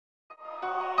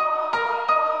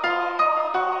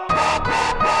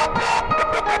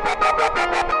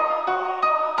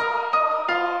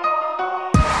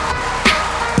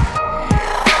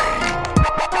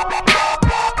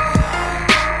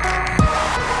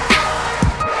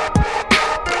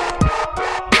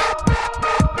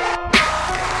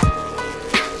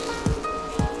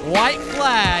White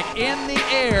flag in the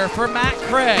air for Matt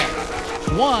Craig.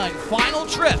 One final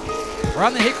trip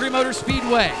around the Hickory Motor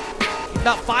Speedway. He's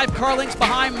about 5 car lengths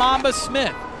behind Mamba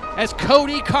Smith as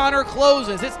Cody Connor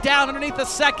closes. It's down underneath the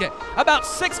second. About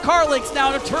 6 car lengths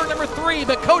now to turn number 3,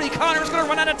 but Cody Connor's going to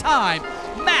run out of time.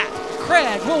 Matt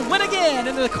Craig will win again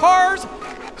in the Cars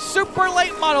Super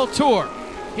Late Model Tour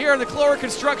here in the Clora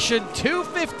Construction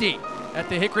 250 at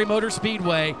the Hickory Motor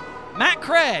Speedway. Matt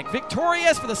Craig,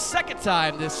 victorious for the second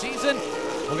time this season.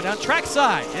 We'll go down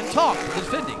trackside and talk to the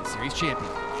defending series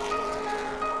champion.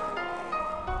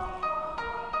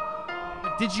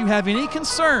 Did you have any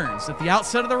concerns at the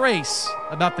outset of the race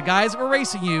about the guys that were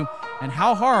racing you and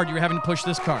how hard you were having to push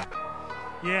this car?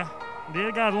 Yeah, the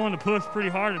other guys wanted to push pretty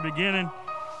hard at the beginning.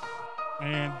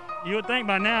 And you would think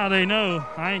by now they know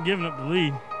I ain't giving up the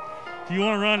lead. If you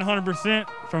want to run 100%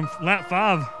 from lap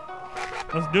 5,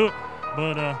 let's do it.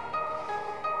 But,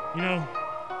 you know,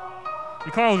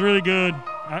 the car was really good.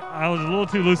 I was a little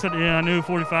too loose at the end. I knew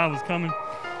 45 was coming.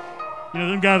 You know,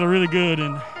 them guys are really good,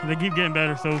 and they keep getting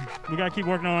better. So we got to keep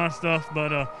working on our stuff.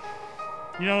 But,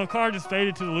 you know, the car just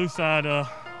faded to the loose side. It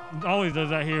always does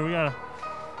that here. We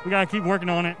gotta keep working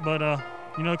on it. But,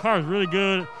 you know, the car is really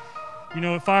good. You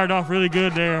know, it fired off really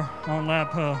good there on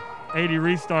lap 80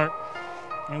 restart.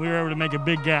 And we were able to make a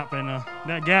big gap. And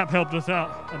that gap helped us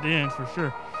out at the end for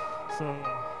sure. So,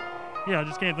 yeah, I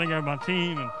just can't thank my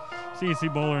team and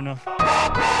CNC Bowler enough.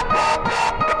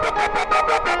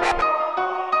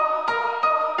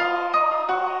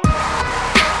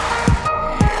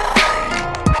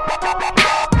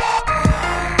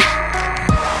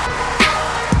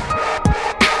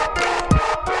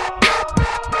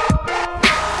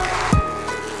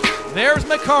 There's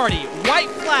McCarty, white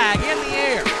flag in the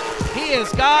air. He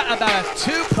has got about a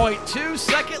 2.2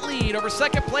 second lead over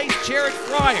second place Jared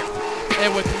Fryer.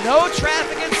 And with no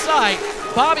traffic in sight,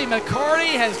 Bobby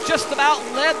McCarty has just about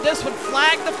led this one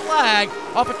flag to flag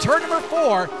off of turn number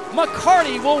 4.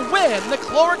 McCarty will win the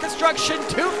Clora Construction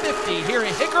 250 here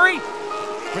at Hickory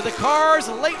for the Cars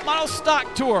Late Model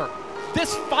Stock Tour.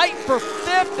 This fight for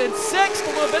 5th and 6th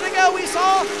a little bit ago we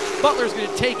saw, Butler's going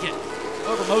to take it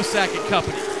over Mosack and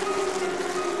Company.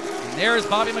 And there's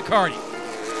Bobby McCarty.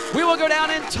 We will go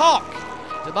down and talk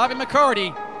to Bobby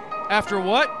McCarty after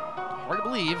what, hard to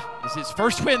believe, is his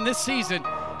first win this season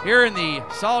here in the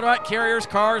Solid Rock Carriers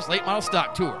Cars Late Model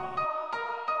Stock Tour.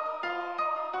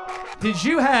 Did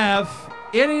you have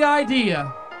any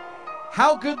idea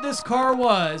how good this car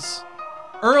was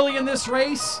early in this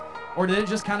race, or did it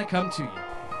just kind of come to you?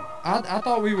 I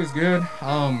thought we was good.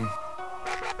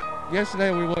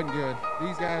 Yesterday we wasn't good.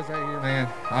 These guys right here, man,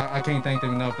 I can't thank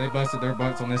them enough. They busted their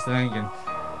butts on this thing, and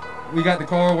we got the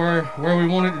car where we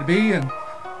wanted it to be, and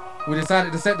we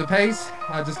decided to set the pace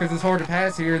just because it's hard to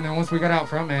pass here. And then once we got out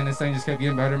front, man, this thing just kept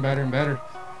getting better and better and better.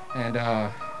 And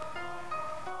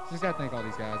just got to thank all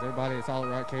these guys. Everybody at Solid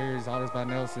Rock Carriers, Autos by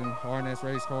Nelson, RNS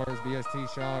Race Cars,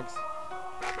 BST Shocks.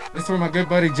 This is for my good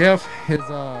buddy Jeff. His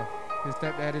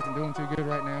stepdad isn't doing too good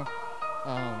right now.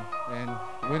 And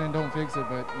winning don't fix it,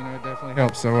 but, you know, it definitely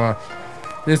helps. So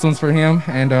this one's for him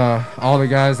and all the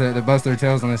guys that bust their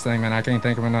tails on this thing, man. I can't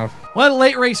thank them enough. Well,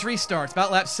 late race restarts,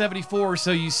 about lap 74 or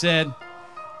so, you said.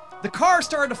 The car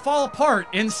started to fall apart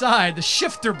inside. The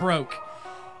shifter broke.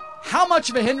 How much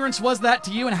of a hindrance was that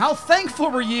to you, and how thankful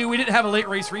were you we didn't have a late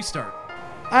race restart?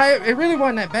 It really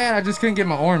wasn't that bad. I just couldn't get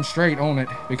my arm straight on it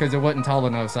because it wasn't tall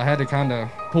enough, so I had to kind of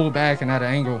pull back and at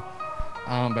an angle.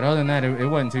 But other than that, it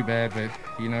wasn't too bad. But,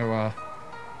 you know,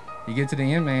 you get to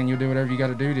the end, man, you'll do whatever you got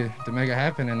to do to make it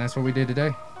happen, and that's what we did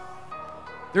today.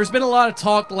 There's been a lot of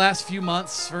talk the last few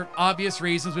months for obvious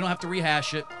reasons. We don't have to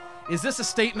rehash it. Is this a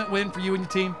statement win for you and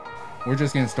your team? We're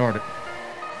just getting started.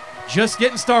 Just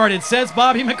getting started, says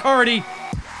Bobby McCarty.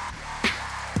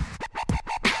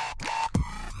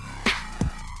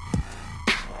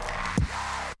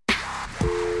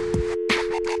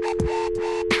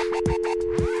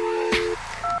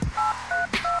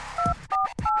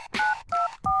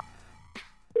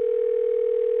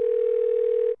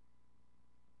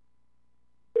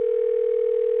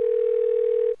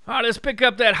 All right, let's pick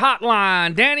up that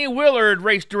hotline. Danny Willard,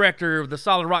 race director of the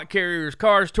Solid Rock Carriers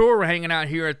Cars Tour. We're hanging out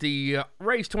here at the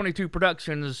Race 22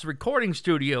 Productions recording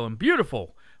studio in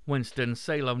beautiful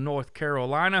Winston-Salem, North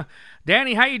Carolina.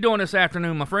 Danny, how you doing this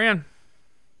afternoon, my friend?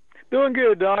 Doing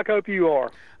good, Doc. Hope you are.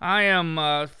 I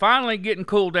am finally getting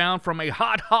cooled down from a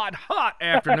hot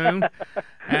afternoon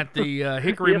at the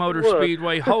Hickory Yes, Motor it was.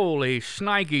 Speedway. Holy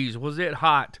shnikes, was it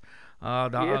hot.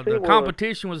 Yes, The it was.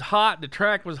 competition was hot, the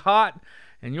track was hot,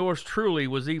 and yours truly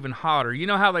was even hotter. You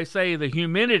know how they say the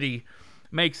humidity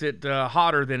makes it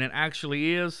hotter than it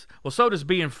actually is? Well, so does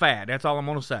being fat. That's all I'm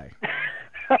going to say.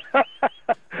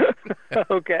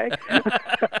 Okay.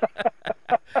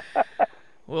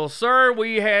 Well, sir,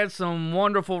 we had some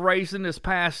wonderful racing this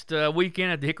past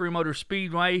weekend at the Hickory Motor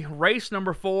Speedway. Race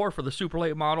number 4 for the super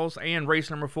late models and race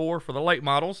number 4 for the late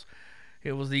models.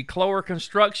 It was the Clower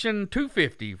Construction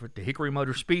 250 for the Hickory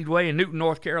Motor Speedway in Newton,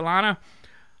 North Carolina.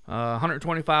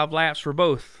 125 laps for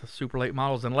both super late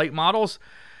models and late models.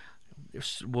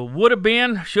 Well, would have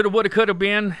been, should have, would have, could have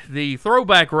been the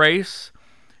throwback race.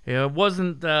 It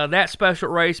wasn't that special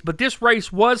race, but this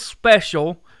race was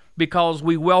special because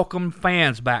we welcomed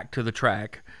fans back to the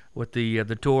track with the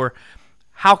tour.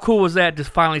 How cool was that to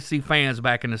finally see fans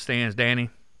back in the stands, Danny?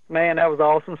 Man, that was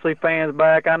awesome to see fans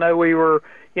back. I know we were,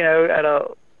 at a,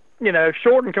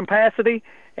 shortened capacity,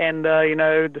 and,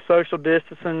 the social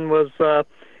distancing was,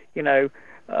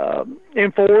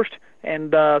 enforced.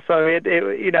 And so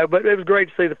but it was great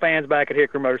to see the fans back at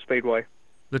Hickory Motor Speedway.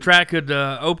 The track had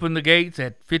opened the gates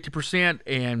at 50%,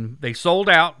 and they sold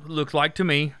out, looks like to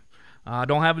me. I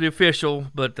don't have the official,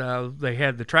 but they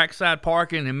had the trackside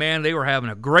parking, and, man, they were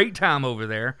having a great time over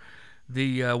there.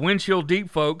 The Windshield Deep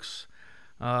folks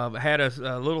had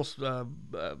a little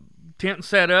tent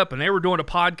set up, and they were doing a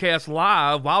podcast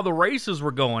live while the races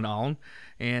were going on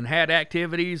and had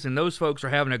activities, and those folks are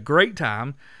having a great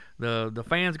time. The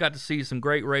fans got to see some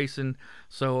great racing,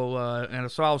 so I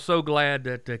was so glad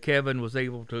that Kevin was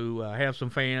able to have some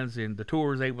fans, and the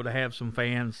tour was able to have some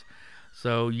fans.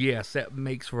 So yes, that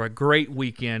makes for a great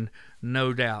weekend,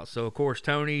 no doubt. So of course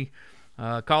Tony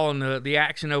calling the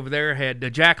action over there,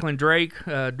 had Jacqueline Drake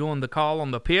doing the call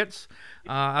on the pits.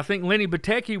 I think Lenny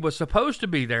Batecki was supposed to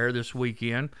be there this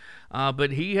weekend,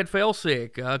 but he had fell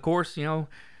sick. Of course,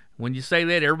 when you say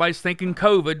that, everybody's thinking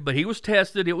COVID, but he was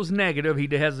tested. It was negative. He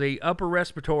has a upper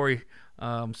respiratory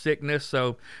sickness,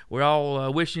 so we're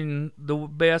all wishing the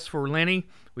best for Lenny.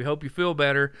 We hope you feel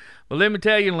better. But let me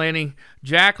tell you, Lenny,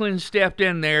 Jacqueline stepped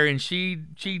in there, and she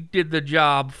did the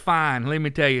job fine. Let me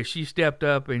tell you, she stepped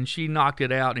up, and she knocked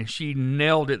it out, and she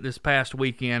nailed it this past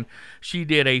weekend. She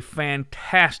did a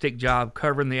fantastic job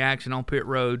covering the action on pit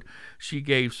road. She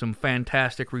gave some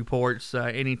fantastic reports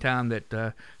anytime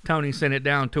that Tony sent it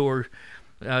down to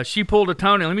her. She pulled a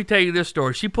Tony. Let me tell you this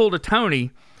story. She pulled a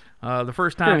Tony the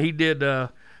first time he did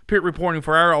pit reporting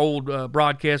for our old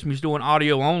broadcast. He was doing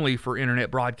audio only for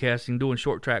internet broadcasting, doing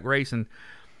short track racing.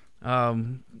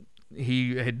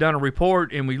 He had done a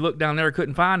report, and we looked down there,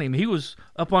 couldn't find him. He was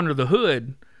up under the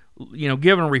hood,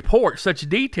 giving a report, such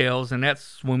details, and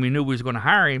that's when we knew we was going to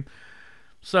hire him.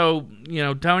 So,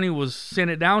 Tony was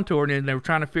sent it down to her, and they were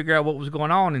trying to figure out what was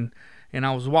going on, and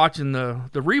I was watching the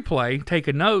replay,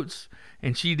 taking notes,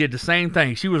 and she did the same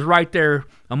thing. She was right there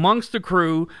amongst the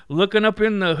crew, looking up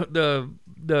in the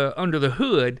under the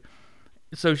hood,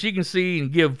 so she can see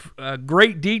and give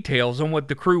great details on what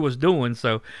the crew was doing.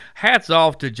 So hats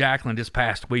off to Jacqueline this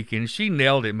past weekend. She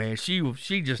nailed it, man.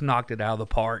 She just knocked it out of the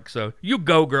park. So you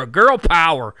go, girl. Girl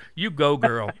power. You go,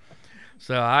 girl.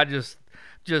 So I just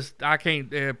I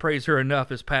can't praise her enough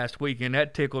this past weekend.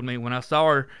 That tickled me when I saw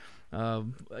her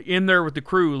in there with the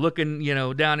crew, looking,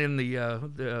 down in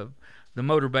the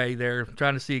motor bay there,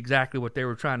 trying to see exactly what they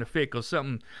were trying to fix, because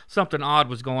something odd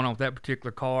was going on with that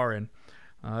particular car, and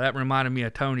that reminded me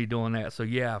of Tony doing that. So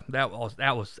yeah, that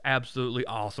was absolutely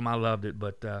awesome. I loved it.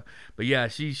 But yeah,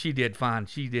 she did fine.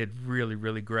 She did really,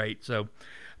 really great. So,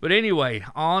 but anyway,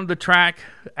 on the track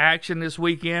action this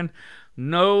weekend,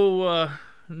 no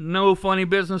funny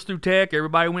business through tech.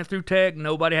 Everybody went through tech.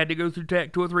 Nobody had to go through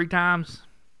tech 2 or 3 times.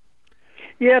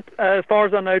 Yeah, as far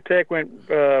as I know, tech went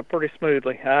pretty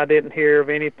smoothly. I didn't hear of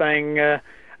anything out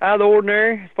of the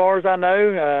ordinary. As far as I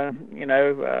know,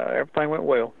 everything went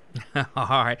well. All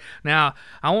right. Now,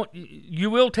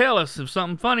 you will tell us if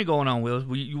something funny going on,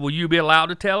 Will you be allowed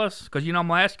to tell us? Because I'm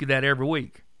gonna ask you that every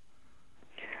week.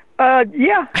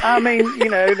 Yeah. I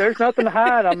mean, there's nothing to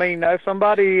hide. I mean, if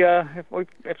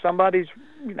somebody's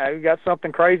got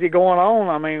something crazy going on,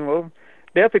 I mean, we'll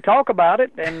definitely talk about it.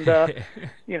 And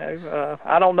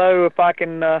I don't know if I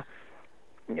can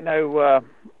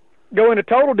go into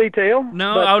total detail.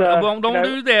 No, but, don't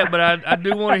do that. But I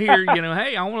do want to hear,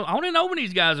 hey, I want to know when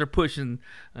these guys are pushing,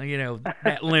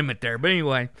 that limit there. But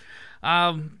anyway,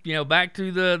 back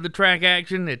to the track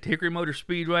action at Hickory Motor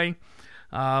Speedway.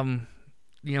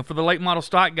 for the late model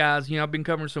stock guys, I've been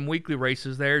covering some weekly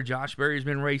races there. Josh Berry's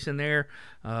been racing there.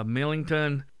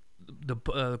 Millington,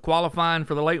 the qualifying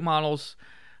for the late models,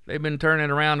 they've been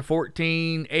turning around to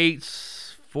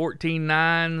 14.8s,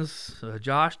 14.9s.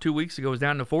 Josh 2 weeks ago was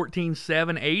down to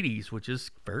 14.780s, which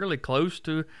is fairly close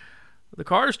to the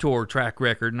Cars Tour track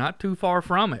record, not too far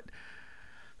from it.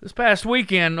 This past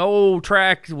weekend, old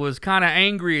track was kind of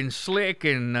angry and slick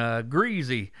and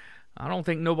greasy. I don't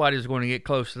think nobody's going to get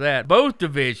close to that. Both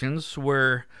divisions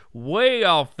were way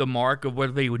off the mark of where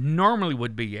they normally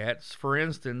would be at. For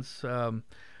instance,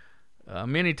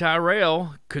 Minnie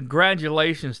Tyrell,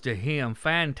 congratulations to him.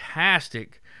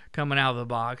 Fantastic coming out of the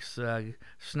box,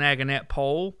 snagging that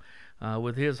pole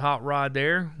with his hot rod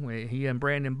there. He and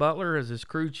Brandon Butler as his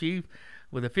crew chief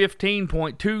with a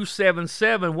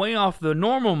 15.277, way off the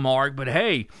normal mark, but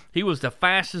hey, he was the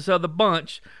fastest of the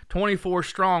bunch, 24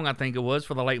 strong, I think it was,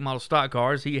 for the late model stock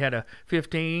cars. He had a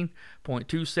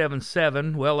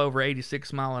 15.277, well over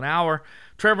 86 mile an hour.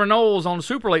 Trevor Knowles on the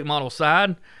super late model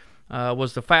side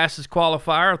was the fastest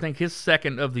qualifier, I think his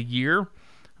second of the year,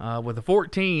 with a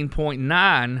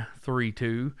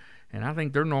 14.932, and I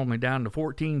think they're normally down to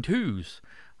 14.2s.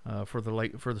 For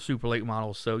the super late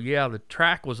models. So yeah, the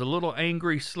track was a little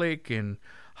angry, slick, and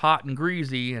hot and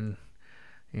greasy, and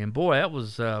boy, that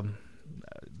was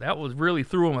really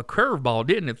threw him a curveball,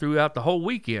 didn't it? Throughout the whole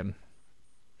weekend.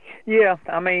 Yeah,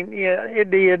 I mean, yeah,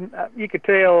 it did. You could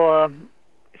tell,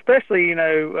 especially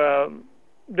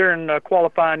during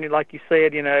qualifying, like you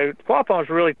said, qualifying was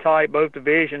really tight, both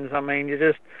divisions. I mean, you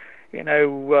just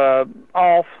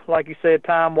off, like you said,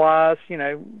 time wise,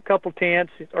 a couple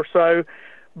tenths or so.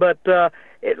 But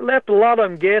it left a lot of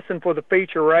them guessing for the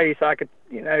feature race.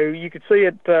 You could see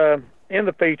it in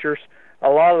the features. A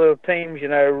lot of the teams,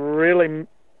 really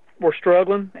were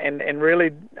struggling and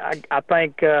really, I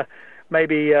think,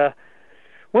 maybe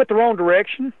went the wrong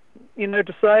direction,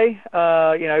 to say.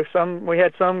 We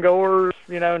had some goers,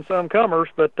 and some comers,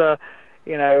 but, I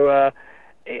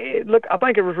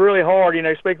think it was really hard,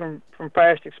 speaking from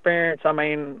past experience. I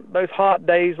mean, those hot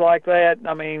days like that,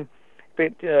 if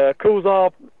it cools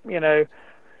off, a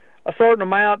certain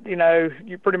amount,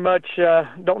 you pretty much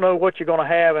don't know what you're going to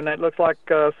have, and it looks like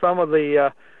some of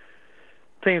the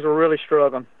teams were really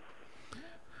struggling.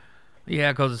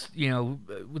 Yeah, because,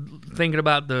 thinking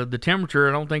about the temperature,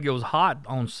 I don't think it was hot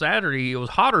on Saturday. It was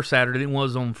hotter Saturday than it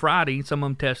was on Friday. Some of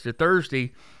them tested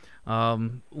Thursday.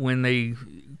 When they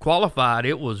qualified,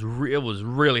 it was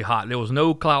really hot. There was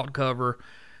no cloud cover,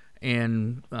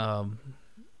 and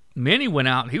Minnie went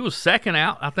out. He was second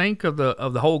out, I think, of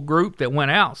the whole group that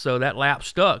went out. So that lap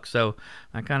stuck. So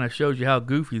that kind of shows you how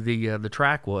goofy the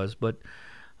track was. But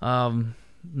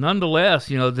nonetheless,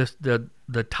 the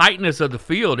tightness of the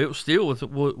field, it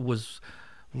was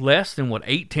less than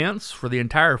 8 tenths for the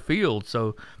entire field.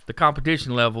 So the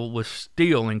competition level was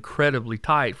still incredibly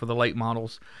tight for the late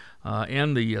models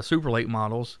and the super late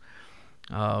models.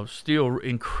 Still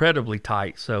incredibly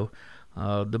tight. So.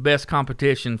 The best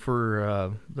competition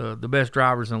for the best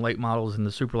drivers in late models and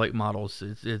the super late models,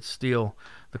 it's still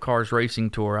the Cars Racing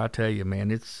Tour. I tell you, man,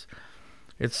 it's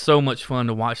so much fun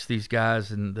to watch these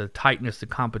guys and the tightness of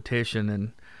competition,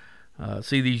 and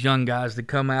see these young guys that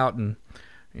come out and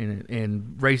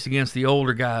race against the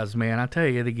older guys. Man, I tell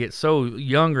you, they get so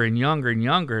younger and younger and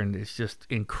younger, and it's just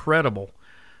incredible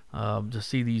to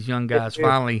see these young guys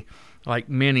finally. Like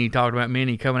Minnie, talked about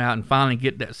Minnie coming out and finally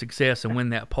get that success and win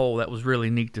that pole. That was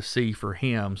really neat to see for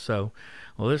him. So,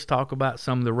 let's talk about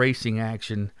some of the racing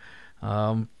action.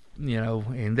 And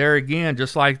there again,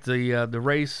 just like the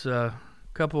race a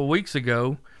couple of weeks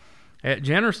ago at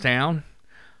Jennerstown,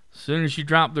 as soon as you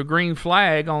dropped the green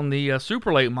flag on the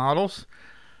super late models,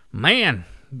 man,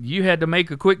 you had to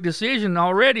make a quick decision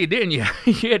already, didn't you?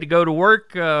 You had to go to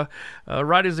work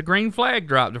right as the green flag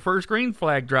dropped, the first green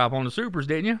flag drop on the supers,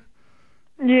 didn't you?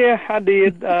 Yeah, I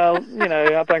did. I think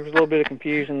there's a little bit of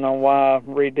confusion on why I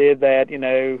redid that.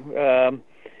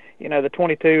 The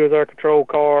 22 was our control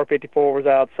car, 54 was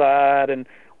outside, and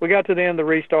we got to the end of the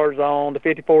restart zone. The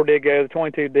 54 did go, the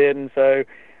 22 didn't. So,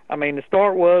 the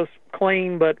start was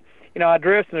clean, but I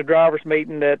addressed in the driver's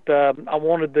meeting that I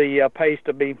wanted the pace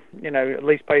to be, at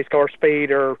least pace car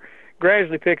speed or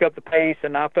gradually pick up the pace,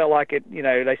 and I felt like it,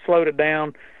 they slowed it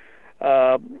down.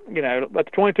 But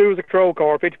the 22 was a control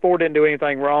car. 54 didn't do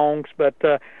anything wrong, but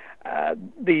the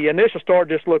initial start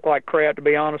just looked like crap, to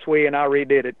be honest with you, and I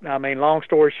redid it. Long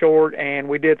story short, and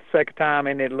we did it the second time,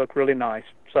 and it looked really nice.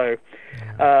 So,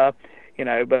 but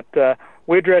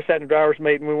we addressed that in the driver's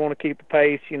meeting. We want to keep the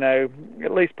pace,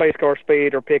 at least pace car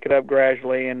speed or pick it up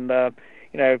gradually. And,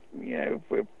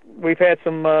 we've had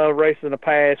some races in the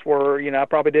past where, I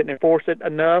probably didn't enforce it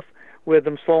enough, with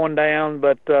them slowing down,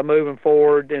 but moving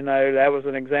forward, that was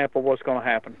an example of what's going to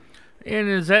happen. And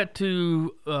is that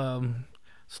to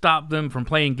stop them from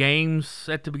playing games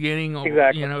at the beginning?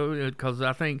 Exactly. Because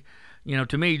I think,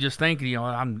 to me, just thinking,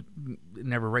 I'm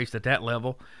never raced at that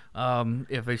level.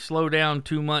 If they slow down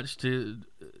too much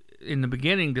in the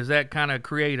beginning, does that kind of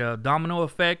create a domino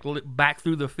effect back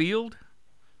through the field?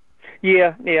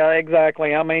 Yeah,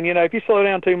 exactly. I mean, if you slow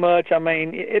down too much, I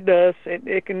mean, it does.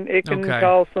 It can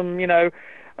cause some,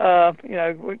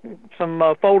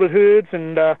 some folded hoods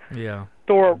and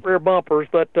tore up rear bumpers.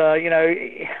 But we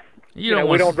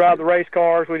don't drive the race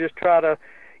cars. We just try to,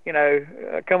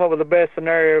 come up with the best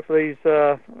scenario for these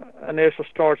initial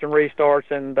starts and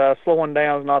restarts. And slowing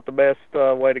down is not the best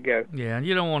way to go. Yeah, and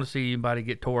you don't want to see anybody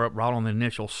get tore up right on the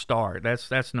initial start.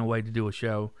 That's no way to do a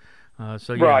show.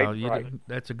 Right.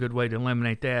 That's a good way to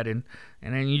eliminate that. And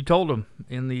then you told them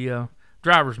in the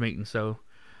drivers' meeting. So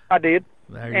I did.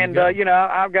 There and you go.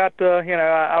 I've got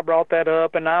I brought that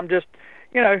up, and I'm just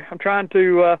I'm trying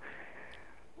to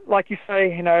like you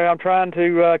say, I'm trying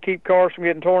to keep cars from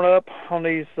getting torn up on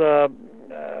these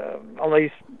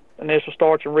initial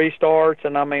starts and restarts.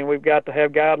 And I mean, we've got to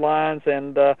have guidelines,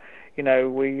 and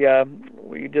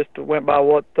we just went by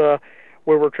what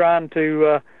we were trying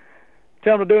to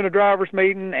tell them to do in a driver's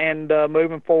meeting, and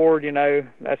moving forward,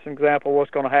 that's an example of what's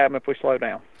going to happen if we slow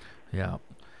down. Yeah.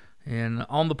 And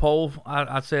on the pole,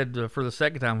 I said for the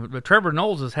second time, but Trevor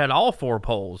Knowles has had all 4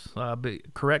 poles.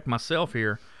 Correct myself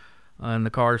here in the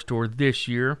Cars Tour this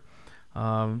year.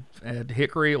 At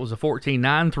Hickory, it was a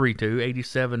 14.932,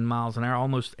 87 miles an hour,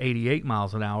 almost 88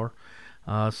 miles an hour.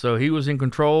 So he was in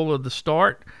control of the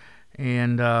start,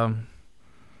 and I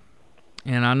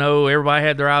know everybody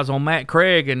had their eyes on Matt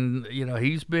Craig, and,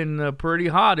 he's been pretty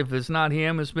hot. If it's not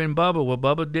him, it's been Bubba. Well,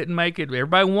 Bubba didn't make it.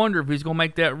 Everybody wondered if he's going to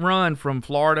make that run from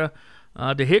Florida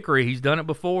to Hickory. He's done it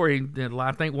before.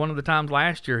 I think one of the times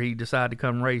last year he decided to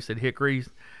come race at Hickory.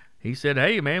 He said,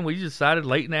 hey, man, we decided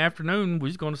late in the afternoon we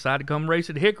was going to decide to come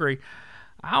race at Hickory.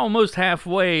 I almost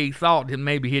halfway thought that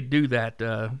maybe he'd do that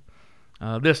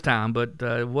this time, but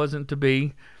it wasn't to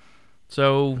be.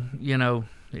 So,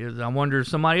 I wonder if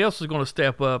somebody else is going to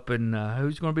step up, and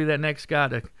who's going to be that next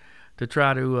guy to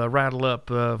try to rattle up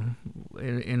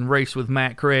and race with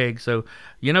Matt Craig. So,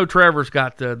 Trevor's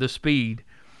got the speed,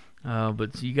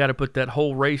 but you got to put that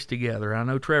whole race together. I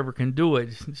know Trevor can do it.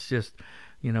 It's just,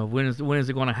 when is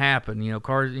it going to happen?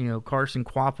 Carson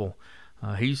Kvapil,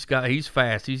 he's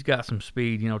fast. He's got some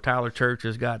speed. Tyler Church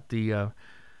has got the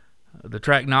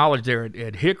track knowledge there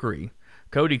at Hickory.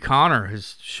 Cody Connor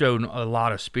has shown a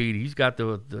lot of speed. He's got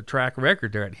the track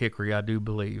record there at Hickory, I do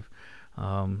believe.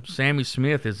 Sammy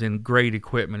Smith is in great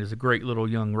equipment, is a great little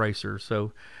young racer.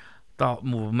 So thought,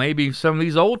 well, maybe some of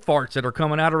these old farts that are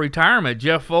coming out of retirement,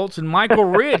 Jeff Fultz and Michael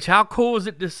Rich. How cool is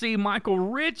it to see Michael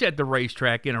Rich at the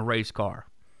racetrack in a race car?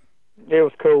 It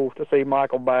was cool to see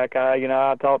Michael back. I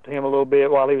talked to him a little bit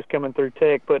while he was coming through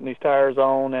Tech, putting his tires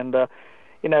on. And, it's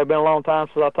been a long time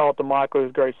since I talked to Michael. It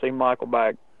was great to see Michael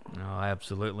back. Oh,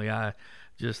 absolutely. I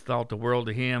just thought the world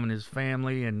of him and his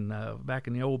family, and back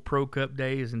in the old Pro Cup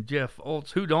days, and Jeff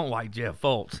Fultz. Who don't like Jeff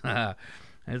Fultz?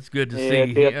 It's good to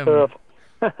see him. Tough.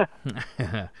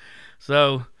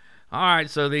 So, all right,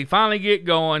 so they finally get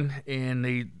going, and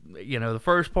the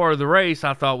first part of the race,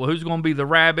 I thought, well, who's going to be the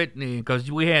rabbit?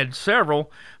 Because we had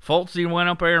several. Fultz went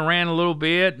up there and ran a little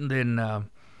bit, and then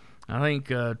I think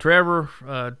Trevor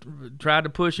tried to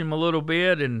push him a little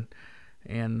bit, and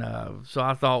so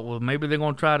I thought, well, maybe they're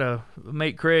going to try to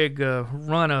make Craig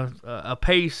run a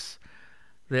pace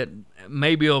that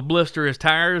maybe will blister his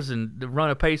tires, and run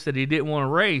a pace that he didn't want to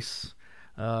race,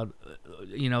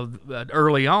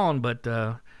 early on. But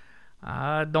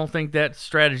I don't think that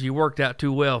strategy worked out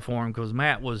too well for him, because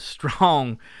Matt was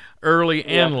strong early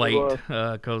and late,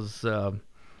 because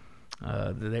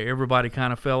everybody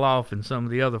kind of fell off, and some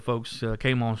of the other folks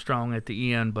came on strong at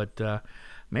the end. But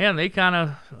man, they kind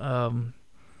of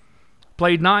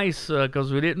played nice,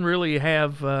 because we didn't really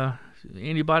have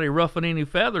anybody ruffling any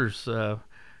feathers,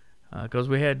 because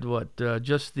we had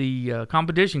just the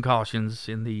competition cautions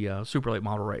in the Super Late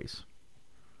Model race.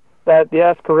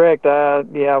 That's correct.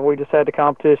 We just had the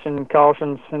competition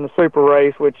cautions in the Super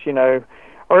race, which are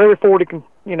every 40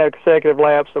 consecutive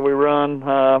laps that we run,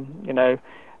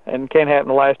 and can't happen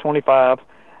the last 25.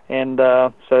 And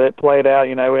so it played out.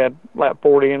 We had lap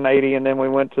 40 and 80, and then we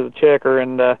went to the checker.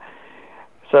 And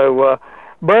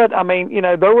but I mean,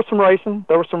 there was some racing.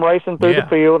 There was some racing through the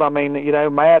field. I mean,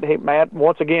 Matt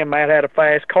once again, Matt had a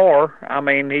fast car. I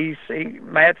mean,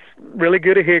 Matt's really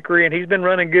good at Hickory, and he's been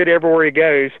running good everywhere he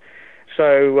goes.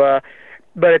 So,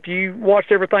 but if you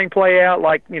watched everything play out,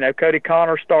 like Cody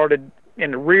Connor started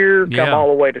in the rear, come Yeah. all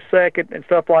the way to second, and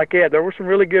stuff like that. There was some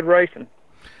really good racing.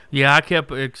 Yeah, I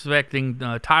kept expecting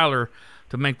Tyler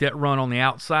to make that run on the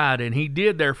outside, and he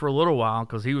did there for a little while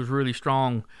because he was really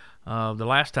strong the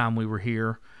last time we were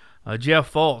here.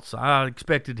 Jeff Fultz, I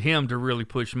expected him to really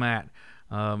push Matt,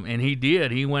 and he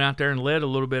did. He went out there and led a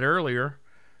little bit earlier.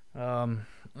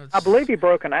 I believe he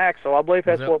broke an axle. I believe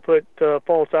that's what put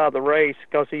Fultz out of the race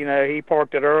because, he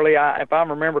parked it early. If I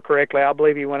remember correctly, I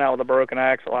believe he went out with a broken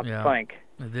axle, I think.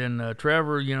 And then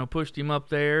Trevor, pushed him up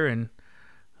there, and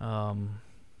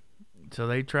so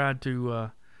they tried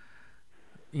to,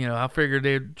 I figured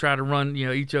they'd try to run,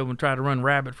 each of them tried to run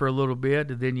rabbit for a little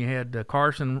bit. And then you had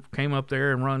Carson came up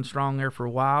there and run strong there for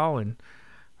a while. And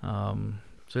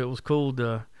so it was cool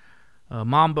to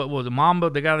Mamba,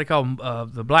 the guy they call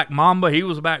the Black Mamba. He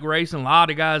was back racing. A lot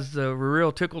of guys were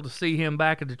real tickled to see him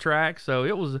back at the track. So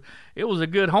it was a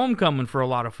good homecoming for a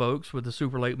lot of folks with the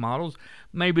super late models.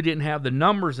 Maybe didn't have the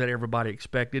numbers that everybody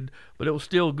expected, but it was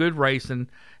still good racing,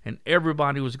 and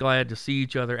everybody was glad to see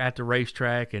each other at the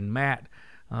racetrack. And Matt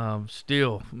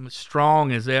still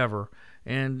strong as ever.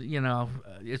 And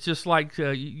it's just like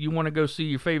you want to go see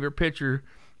your favorite pitcher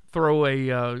throw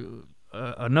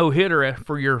a no-hitter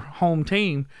for your home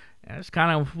team. That's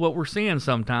kind of what we're seeing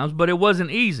sometimes, but it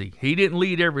wasn't easy. He didn't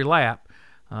lead every lap.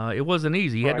 It wasn't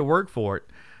easy. He had to work for it,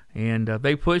 and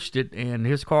they pushed it, and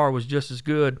his car was just as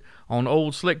good on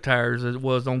old slick tires as it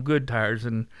was on good tires,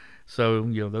 and so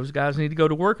those guys need to go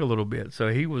to work a little bit.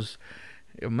 So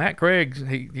Matt Craig,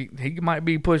 he might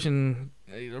be pushing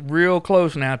real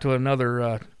close now to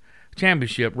another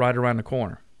championship right around the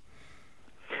corner.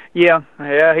 Yeah,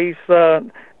 he's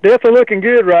definitely looking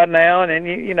good right now, and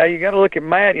you got to look at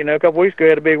Matt. A couple weeks ago he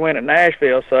had a big win at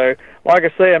Nashville. So, like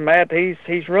I said, Matt,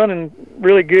 he's running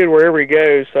really good wherever he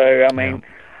goes. So, I mean,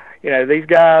 these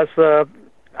guys, I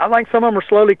think some of them are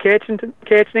slowly catching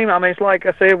him. I mean, it's like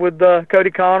I said with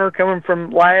Cody Connor coming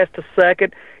from last to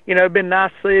second. It'd been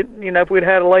nice to see, if we'd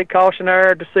had a late caution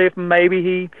there to see if maybe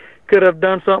he could have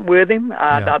done something with him.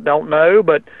 I don't know,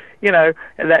 but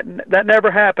that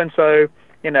never happened. So.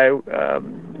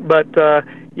 But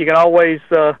you can always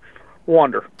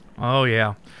wonder. Oh,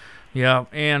 yeah. Yeah,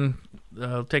 and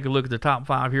take a look at the top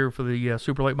five here for the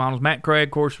Super Late Models. Matt Craig,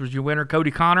 of course, was your winner.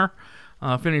 Cody Connor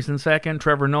finished in second.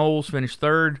 Trevor Knowles finished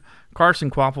third. Carson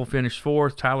Quaffle finished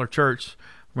fourth. Tyler Church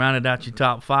rounded out your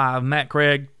top five. Matt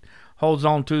Craig holds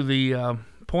on to the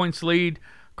points lead.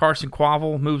 Carson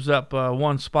Quaffle moves up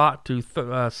one spot to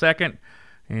second.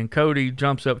 And Cody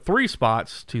jumps up 3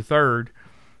 spots to third.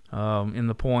 In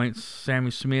the points,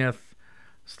 Sammy Smith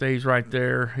stays right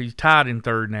there. He's tied in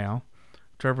third now.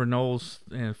 Trevor Knowles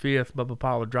in fifth. Bubba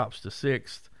Pollard drops to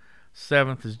sixth.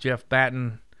 Seventh is Jeff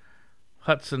Batten.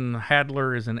 Hudson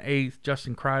Hadler is in eighth.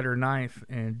 Justin Kreider ninth.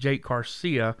 And Jake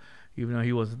Garcia, even though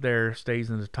he wasn't there, stays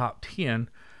in the top 10.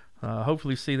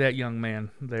 Hopefully see that young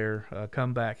man there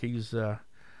come back. He's a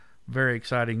very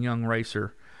exciting young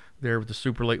racer there with the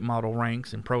super late model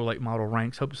ranks and pro late model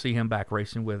ranks. Hope to see him back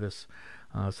racing with us.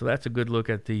 So that's a good look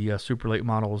at the super late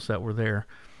models that were there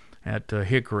at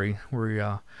Hickory.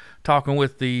 We're talking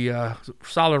with the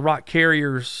Solid Rock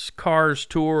Carriers Cars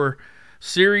Tour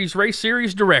Race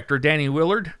Series Director, Danny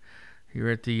Willard, here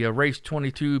at the Race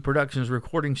 22 Productions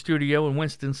recording studio in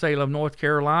Winston-Salem, North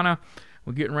Carolina.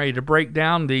 We're getting ready to break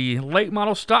down the late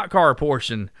model stock car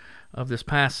portion of this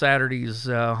past Saturday's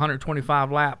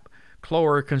 125-lap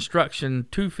Cloer Construction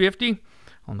 250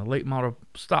 on the late model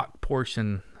stock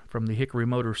portion from the Hickory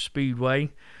Motor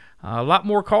Speedway. A lot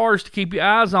more cars to keep your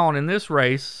eyes on in this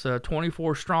race.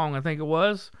 24 strong, I think it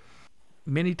was.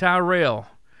 Minnie Tyrell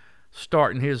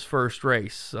starting his first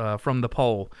race from the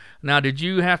pole. Now, did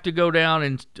you have to go down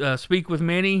and speak with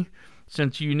Minnie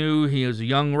since you knew he was a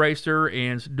young racer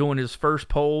and doing his first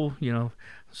pole,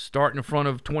 starting in front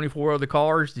of 24 other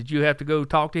cars? Did you have to go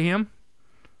talk to him?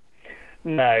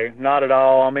 No, not at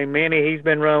all. I mean, Minnie, he's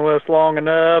been running with us long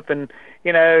enough, and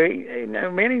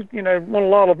Minnie's, won a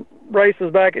lot of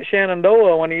races back at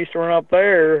Shenandoah when he used to run up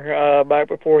there back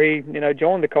before he,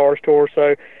 joined the Cars Tour.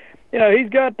 So, he's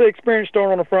got the experience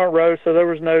starting on the front row, so there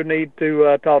was no need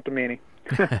to talk to Minnie.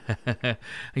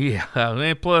 Yeah,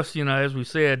 and plus, as we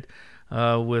said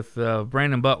with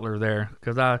Brandon Butler there,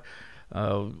 because I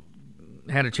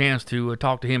had a chance to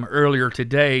talk to him earlier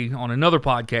today on another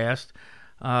podcast,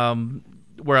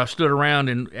 where I stood around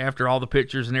and after all the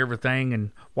pictures and everything and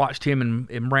watched him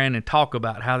and Brandon talk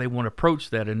about how they want to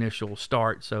approach that initial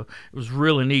start. So it was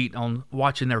really neat on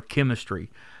watching their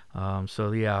chemistry.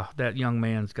 So yeah, that young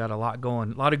man's got a lot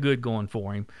of good going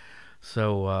for him.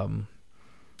 So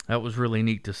that was really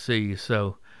neat to see.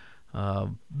 So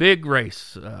big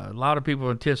race. A lot of people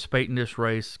anticipating this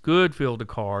race. Good field of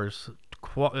cars.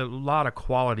 a lot of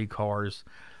quality cars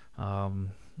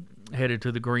headed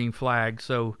to the green flag.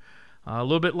 So a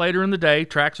little bit later in the day,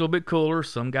 track's a little bit cooler.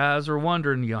 Some guys are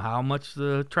wondering, how much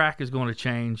the track is going to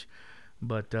change.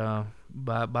 But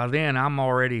by then, I'm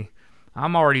already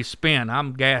spent.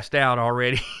 I'm gassed out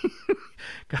already.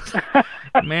 'Cause,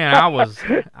 man, I was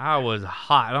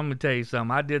hot. I'm gonna tell you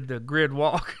something. I did the grid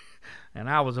walk, and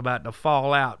I was about to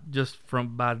fall out just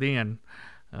from by then.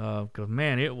 'Cause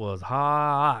man, it was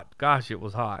hot. Gosh, it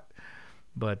was hot.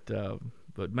 But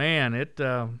man,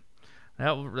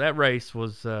 that race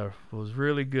was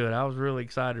really good. I was really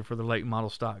excited for the late model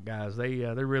stock guys. They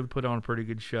really put on a pretty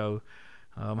good show.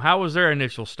 How was their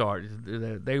initial start?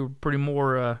 They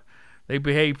were they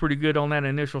behaved pretty good on that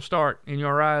initial start in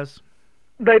your eyes.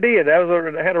 They did. They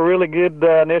had a really good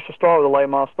initial start with the late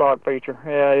model stock feature.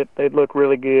 Yeah, it looked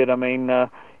really good. I mean,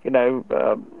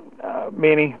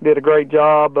 Minnie did a great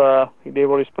job. He did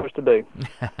what he's supposed to do.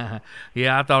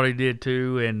 Yeah, I thought he did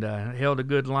too, and held a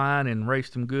good line and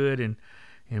raced him good.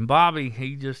 And Bobby,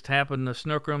 he just happened to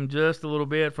snooker him just a little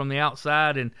bit from the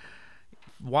outside. And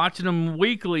watching him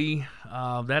weekly,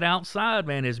 that outside,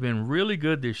 man, has been really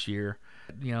good this year.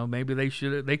 Maybe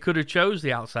they could have chose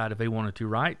the outside if they wanted to,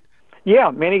 right?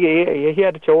 Yeah, Minnie, he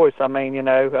had a choice. I mean,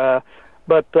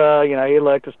 but he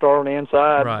elected to start on the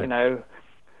inside. Right.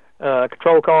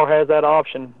 Control car has that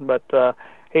option, but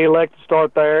he elected to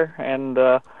start there, and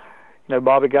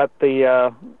Bobby got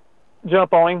the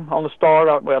jump on him on the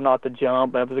start. Well, not the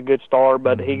jump, that was a good start,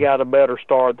 but he got a better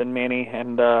start than Minnie,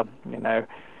 and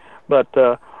but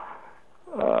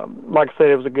like I said,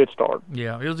 it was a good start.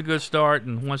 Yeah, it was a good start,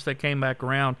 and once they came back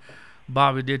around,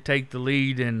 Bobby did take the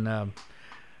lead and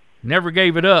never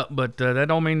gave it up, but that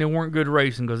don't mean they weren't good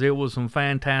racing, because it was some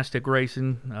fantastic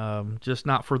racing, just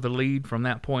not for the lead from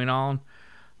that point on.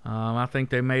 I think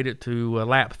they made it to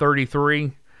lap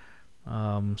 33.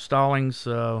 Stallings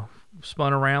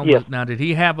spun around. Yes. Now, did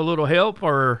he have a little help,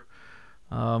 or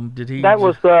did he? That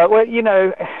was,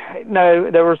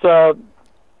 no, there was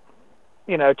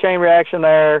chain reaction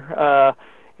there.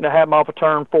 Had him off of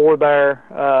turn 4 there.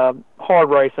 Hard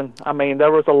racing. I mean,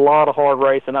 there was a lot of hard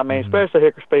racing. I mean, especially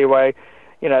Hickory Speedway.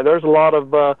 There's a lot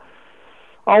of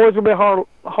always gonna be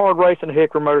hard racing at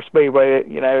Hickory Motor Speedway.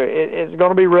 It's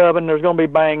gonna be rubbing. There's gonna be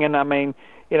banging. I mean,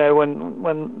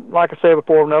 when like I said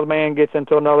before, another man gets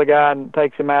into another guy and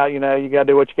takes him out, you gotta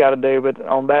do what you gotta do. But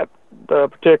on that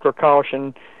particular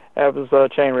caution, that was a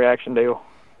chain reaction deal.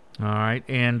 All right,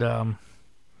 and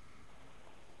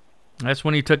that's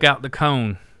when he took out the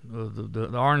cone.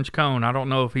 The orange cone. I don't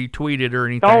know if he tweeted or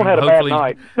anything. Cone had a bad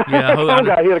night. Yeah, Cone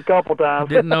got hit a couple times.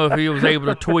 Didn't know if he was able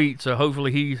to tweet, so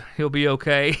hopefully he'll be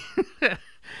okay.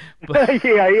 But,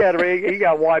 yeah, he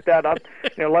got wiped out.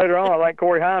 Later on, I think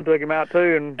Corey Hine took him out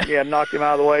too, and knocked him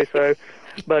out of the way. So,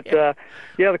 but the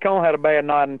cone had a bad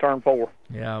night in turn 4.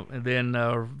 Yeah, and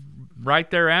then right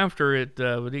thereafter,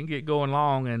 we didn't get going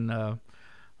long, and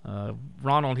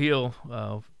Ronald Hill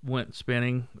went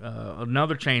spinning,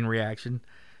 another chain reaction.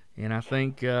 And I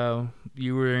think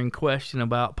you were in question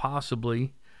about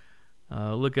possibly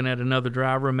looking at another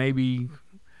driver, maybe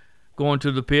going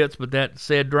to the pits, but that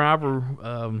said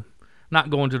driver, not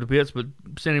going to the pits, but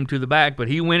sent him to the back, but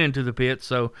he went into the pits,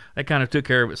 so that kind of took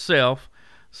care of itself.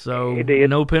 So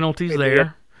no penalties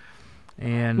there.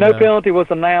 And no penalty was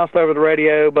announced over the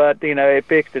radio, but it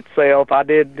fixed itself.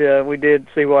 We did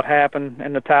see what happened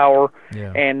in the tower,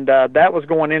 and that was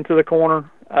going into the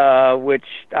corner, which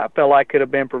I felt like could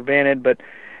have been prevented. But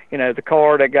the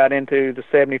car that got into the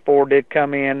 74 did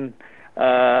come in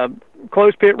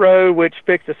close pit road, which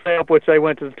fixed itself, which they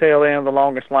went to the tail end of the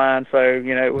longest line. So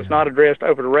it was not addressed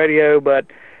over the radio, but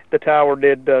the tower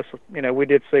did. We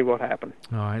did see what happened.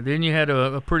 All right, then you had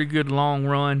a pretty good long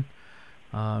run.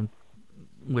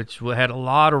 Which had a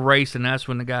lot of race, and that's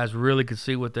when the guys really could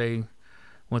see what they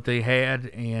had,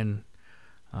 and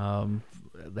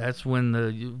that's when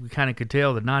you kind of could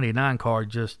tell the 99 car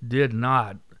just did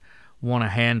not want to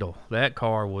handle. That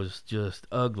car was just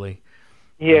ugly.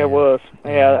 Yeah, it was.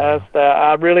 Yeah,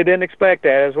 I really didn't expect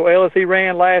that. As well as he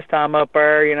ran last time up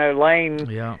there, Lane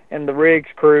and the Riggs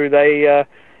crew, they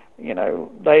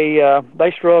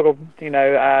struggled.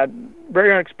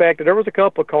 Very unexpected. There was a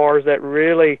couple of cars that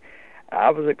really I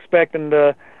was expecting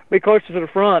to be closer to the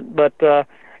front, but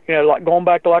like going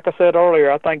back to like I said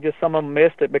earlier, I think just some of them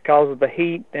missed it because of the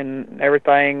heat and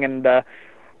everything, and I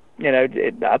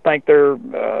think their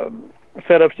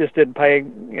setups just didn't pay.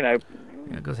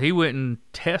 Because he went and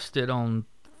tested on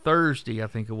Thursday, I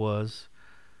think it was.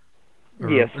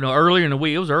 Yes. No, earlier in the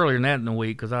week. It was earlier than that in the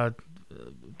week, because I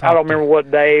I don't remember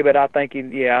what day, but I think I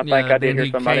think I did then hear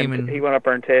he somebody. came and- He went up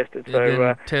there and tested. and So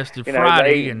then tested you know,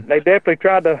 Friday, they and they definitely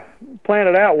tried to plan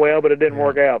it out well, but it didn't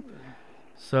work out.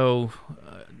 so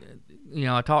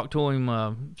I talked to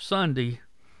him Sunday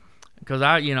because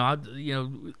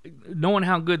knowing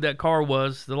how good that car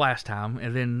was the last time,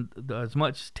 and then as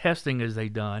much testing as they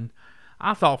done,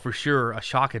 I thought for sure a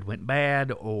shock had went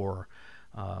bad or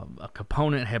a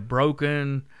component had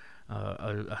broken.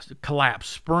 A collapsed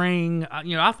spring.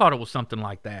 I thought it was something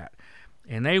like that.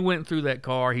 And they went through that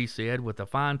car, he said, with a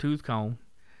fine-tooth comb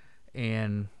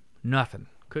and nothing.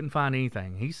 Couldn't find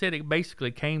anything. He said it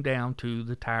basically came down to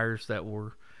the tires that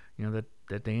were,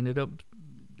 that they ended up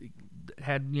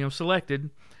had, selected,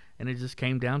 and it just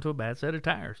came down to a bad set of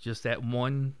tires. Just that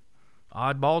one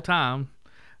oddball time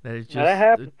that it just That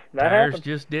happens. the tires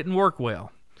just didn't work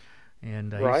well.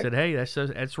 And Right. he said, "Hey,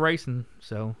 that's racing."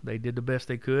 So they did the best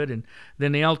they could, and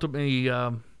then they ultimately,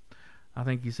 I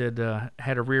think he said,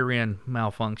 had a rear end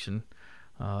malfunction.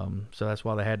 So that's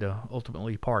why they had to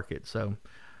ultimately park it. So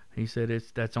he said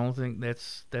that's the only thing.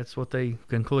 That's what they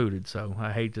concluded. So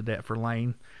I hated that for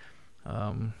Lane,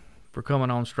 for coming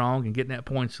on strong and getting that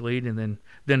points lead, and then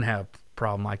didn't have a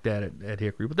problem like that at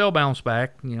Hickory. But they'll bounce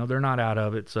back. They're not out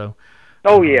of it. So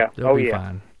Oh yeah. they'll be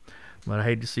fine. But I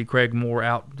hate to see Craig Moore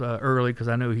out early because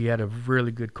I know he had a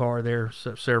really good car there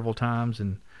several times.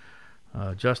 And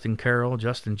Justin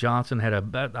Johnson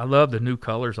had I love the new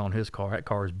colors on his car. That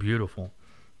car is beautiful.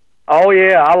 Oh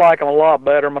yeah, I like them a lot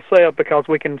better myself because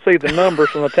we can see the numbers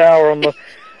from the tower on the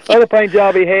other paint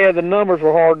job he had. The numbers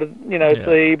were hard to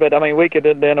see, but I mean we could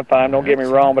identify them. Don't get me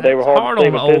wrong, but they were hard to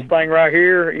see. But this thing right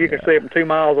here, you can see it from 2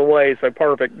 miles away. So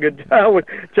perfect, good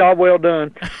job well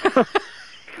done.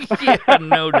 Yeah,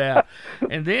 no doubt.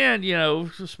 And then,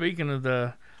 speaking of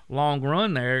the long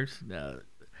run there,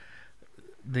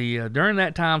 during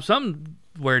that time,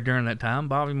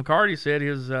 Bobby McCarty said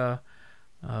his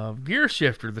gear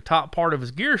shifter, the top part of his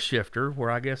gear shifter,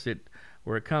 where I guess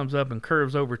where it comes up and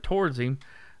curves over towards him,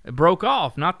 it broke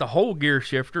off. Not the whole gear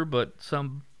shifter, but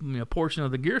some portion of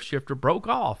the gear shifter broke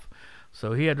off.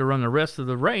 So he had to run the rest of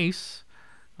the race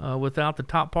without the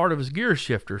top part of his gear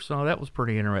shifter. So that was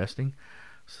pretty interesting.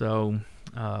 So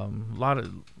a lot of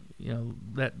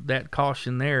that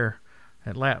caution there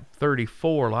at lap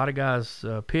 34, a lot of guys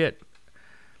pit,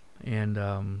 and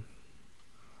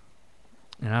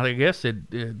I guess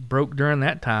it broke during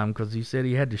that time because he said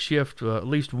he had to shift at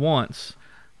least once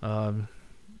during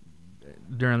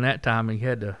that time. He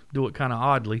had to do it kind of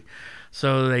oddly,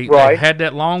 so they had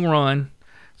that long run.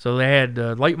 So they had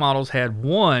late models had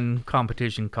one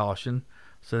competition caution.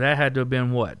 So that had to have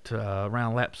been what,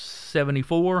 around lap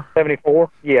 74?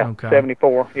 74, yeah, Okay.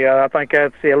 74. Yeah, I think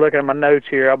that's, looking at my notes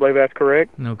here, I believe that's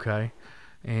correct. Okay.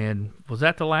 And was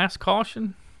that the last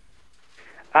caution?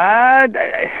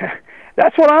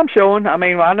 That's what I'm showing. I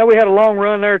mean, I know we had a long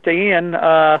run there at the end.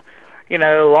 A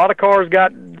lot of cars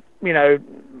got,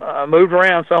 moved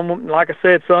around. Some, like I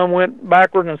said, some went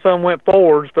backwards and some went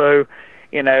forwards. So,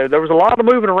 there was a lot of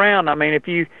moving around. I mean, if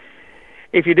you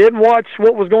didn't watch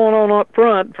what was going on up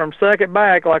front from second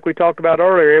back, like we talked about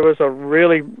earlier, it was a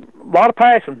lot of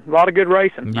passing, a lot of good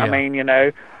racing. Yeah. I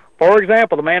mean, for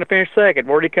example, the man who finished second,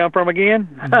 where'd he come from again?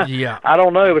 Yeah. I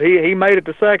don't know, but he made it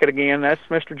to second again. That's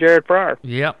Mr. Jared Fryer.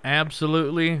 Yep,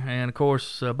 absolutely. And, of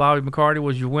course, Bobby McCarty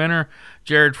was your winner.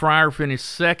 Jared Fryer finished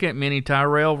second. Minnie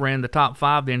Tyrell ran the top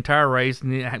 5 the entire race.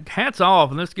 And hats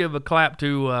off, and let's give a clap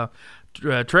to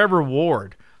Trevor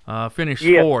Ward. Finished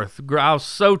fourth. I was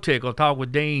so tickled. Talk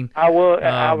with Dean. I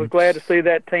was glad to see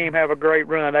that team have a great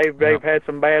run. They've had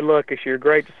some bad luck this year.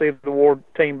 Great to see the Ward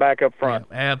team back up front.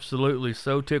 Yeah, absolutely.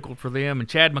 So tickled for them. And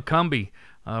Chad McCumbee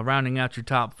rounding out your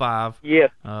top 5.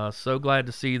 Yes. So glad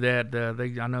to see that.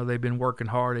 I know they've been working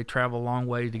hard. They travel a long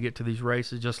way to get to these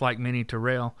races, just like Minnie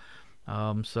Terrell.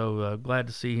 So glad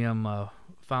to see him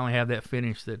finally have that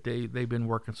finish that they've been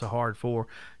working so hard for.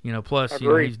 Plus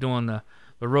he's doing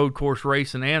the road course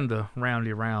racing and the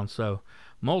roundy round. So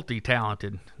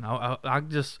multi-talented. I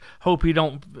just hope he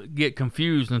don't get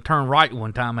confused and turn right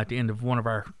one time at the end of one of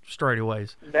our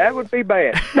straightaways. That would be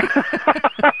bad.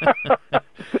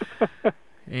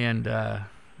 And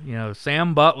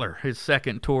Sam Butler, his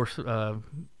second tour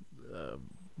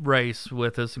race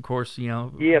with us, of course,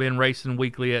 been racing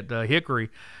weekly at Hickory.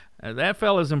 That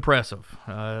fella's impressive.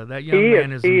 That young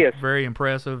man is very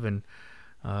impressive. And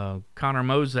Connor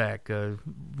Mozak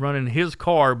running his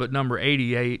car, but number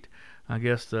 88, I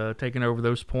guess, taking over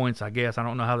those points, I guess. I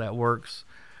don't know how that works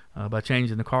by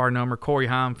changing the car number. Corey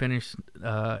Heim finished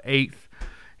 8th.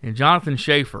 And Jonathan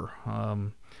Schaefer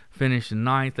finished in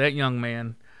 9th. That young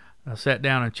man, I sat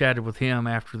down and chatted with him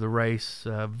after the race.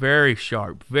 Very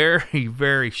sharp, very,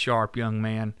 very sharp young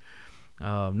man.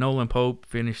 Nolan Pope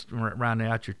finished rounding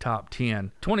out your top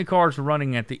 10. 20 cars were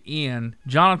running at the end.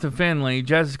 Jonathan Finley,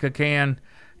 Jessica Can,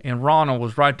 and Ronald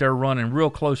was right there running real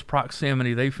close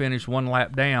proximity. They finished one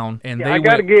lap down, and I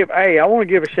want to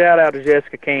give a shout out to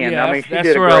Jessica Can. Yeah, I mean, she that's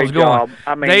did a where I was great going. job.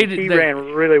 I mean, she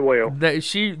ran really well.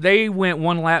 They went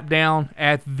one lap down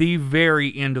at the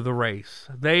very end of the race.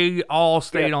 They all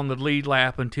stayed on the lead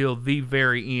lap until the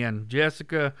very end.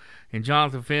 Jessica and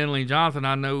Jonathan Finley. Jonathan,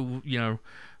 I know,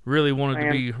 really wanted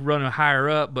to be running higher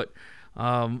up, but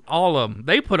all of them,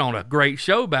 they put on a great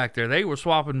show back there. They were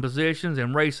swapping positions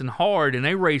and racing hard, and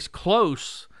they raced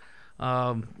close,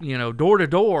 door to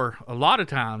door a lot of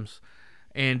times,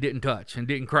 and didn't touch and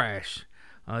didn't crash.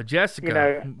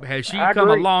 Jessica, has she come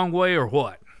a long way or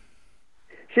what?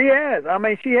 She has.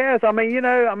 She has.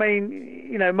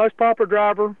 Most popular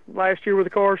driver last year with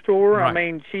the Cars Tour. Right. I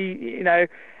mean, she,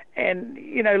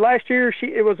 last year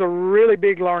it was a really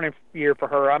big learning year for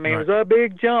her. I mean, Right. It was a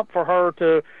big jump for her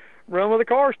to run with the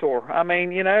Cars Tour.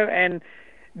 And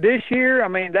this year,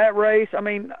 that race,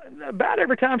 about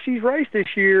every time she's raced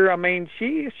this year,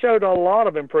 she showed a lot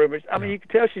of improvements. You can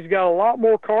tell she's got a lot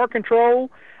more car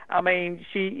control.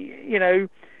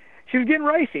 She was getting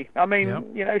racy.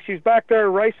 She was back there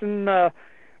racing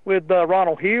with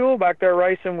Ronald Hill, back there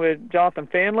racing with Jonathan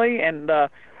Finley, and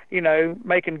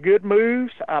making good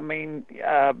moves.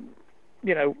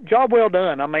 Job well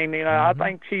done. I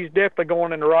think she's definitely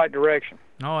going in the right direction.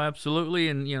 Oh, absolutely.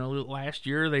 And last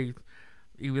year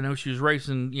even though she was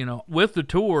racing, with the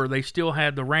tour, they still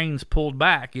had the reins pulled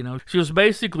back. She was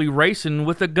basically racing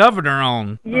with the governor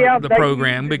on the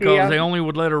program because they only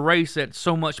would let her race at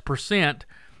so much percent.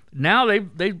 Now they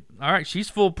all right, she's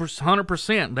full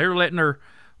 100%. They're letting her,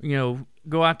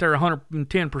 go out there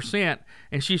 110%,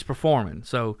 and she's performing.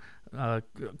 So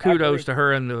kudos to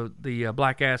her and the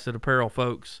Black Acid Apparel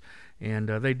folks, and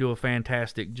they do a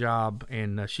fantastic job.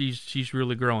 And she's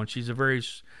really growing. She's a very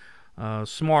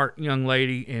smart young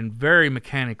lady and very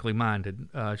mechanically minded.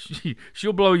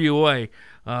 She'll blow you away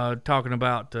talking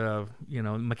about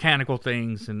mechanical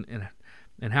things and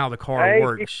how the car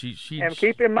works. And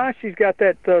keep in mind, she's got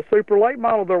that super late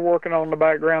model they're working on in the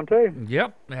background, too.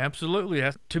 Yep, absolutely.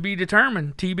 That's to be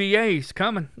determined. TBA's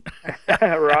coming.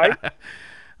 Right.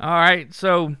 All right,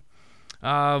 so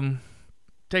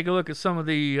take a look at some of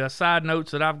the side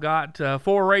notes that I've got.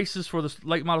 4 races for the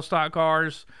late model stock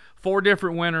cars, 4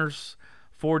 different winners,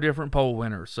 4 different pole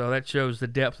winners. So that shows the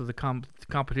depth of the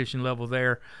competition level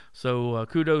there. So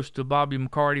kudos to Bobby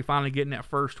McCarty finally getting that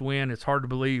first win. It's hard to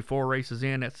believe 4 races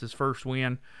in, that's his first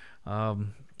win.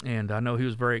 And I know he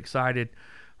was very excited.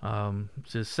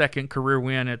 It's his second career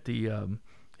win at the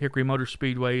Hickory Motor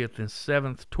Speedway, at the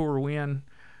 7th tour win.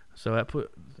 So that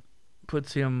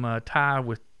puts him tied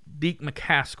with Deke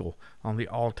McCaskill on the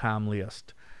all-time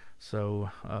list. So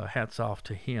hats off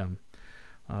to him.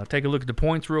 Take a look at the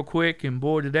points real quick, and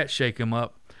boy, did that shake him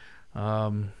up.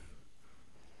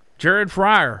 Jared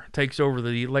Fryer takes over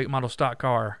the late model stock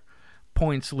car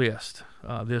points list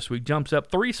this week. Jumps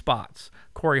up 3 spots.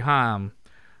 Corey Heim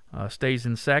stays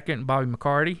in second. Bobby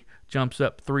McCarty jumps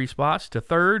up 3 spots to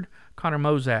third. Connor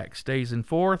Mozak stays in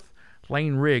fourth.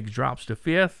 Lane Riggs drops to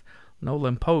 5th.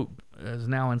 Nolan Pope is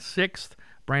now in 6th.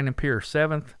 Brandon Pierce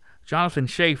 7th. Jonathan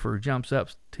Schaefer jumps up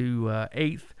to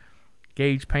 8th.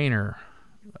 Gage Painter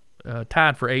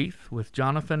tied for 8th with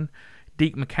Jonathan.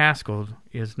 Deke McCaskill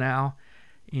is now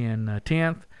in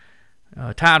 10th.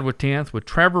 Tied with 10th with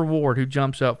Trevor Ward, who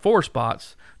jumps up 4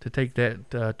 spots to take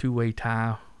that two-way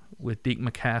tie with Deke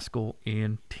McCaskill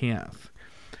in 10th.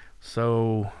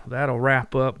 So that'll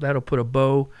wrap up. That'll put a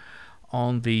bow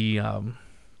on the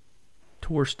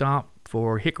tour stop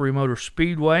for Hickory Motor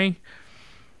Speedway.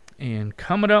 And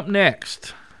coming up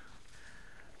next,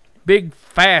 big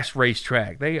fast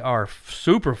racetrack. They are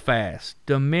super fast.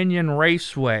 Dominion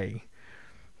Raceway.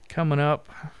 Coming up,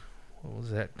 what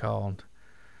was that called?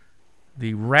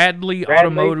 The Radley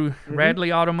Automotive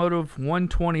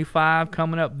 125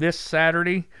 coming up this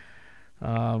Saturday.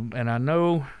 And I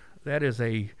know that is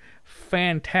a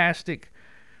fantastic,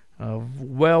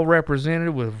 well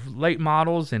represented with late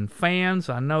models and fans.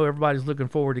 I know everybody's looking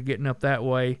forward to getting up that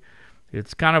way.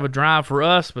 It's kind of a drive for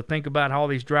us, but think about all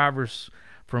these drivers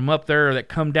from up there that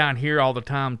come down here all the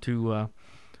time to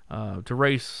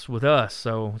race with us.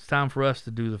 So it's time for us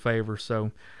to do the favor.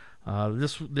 So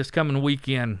this coming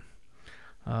weekend,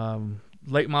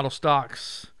 late model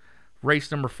stocks, race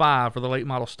number 5 for the late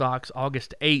model stocks,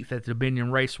 August 8th at the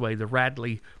Dominion Raceway, the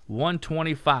Radley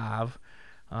 125.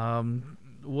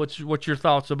 What's your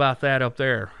thoughts about that up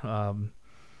there?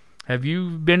 Have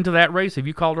you been to that race? Have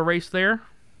you called a race there?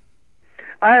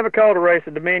 I haven't called a race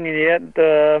at Dominion yet,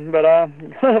 but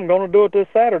I'm going to do it this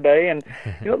Saturday, and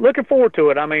looking forward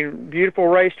to it. I mean, beautiful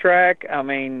racetrack. I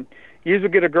mean, usually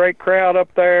get a great crowd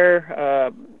up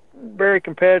there. Very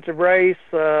competitive race.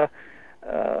 Last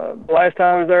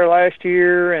time I was there last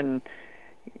year, and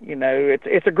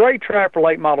it's a great track for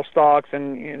late model stocks,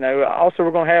 and also we're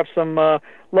going to have some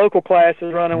local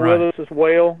classes running with us as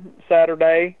well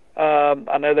Saturday.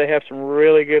 I know they have some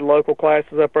really good local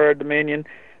classes up there at Dominion.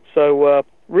 So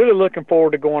really looking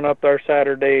forward to going up there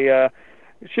Saturday. It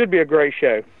should be a great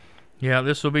show. Yeah,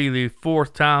 this will be the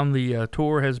fourth time the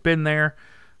tour has been there.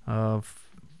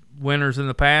 Winners in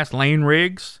the past, Lane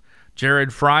Riggs,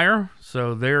 Jared Fryer.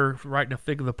 So they're right in the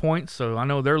thick of the points. So I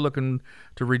know they're looking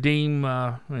to redeem,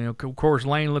 of course,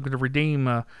 Lane looking to redeem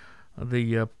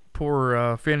the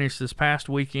poor finish this past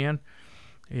weekend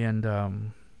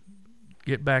and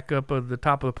get back up at the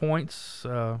top of the points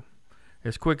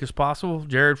as quick as possible.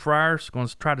 Jared Fryer's going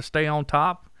to try to stay on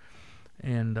top.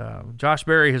 And Josh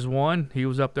Berry has won. He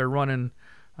was up there running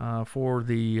for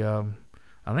the, I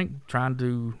think, trying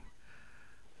to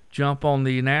jump on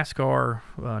the NASCAR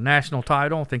national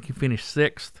title. I think he finished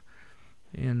 6th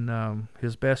in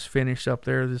his best finish up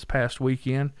there this past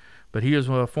weekend. But he is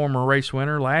a former race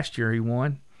winner. Last year he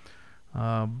won.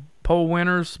 Pole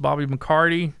winners, Bobby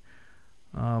McCarty,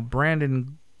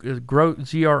 Brandon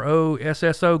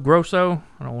Grosso.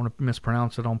 I don't want to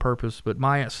mispronounce it on purpose, but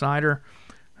Myatt Snyder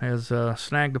has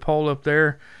snagged the pole up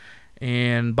there.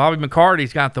 And Bobby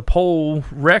McCarty's got the pole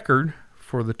record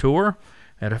for the tour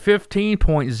at a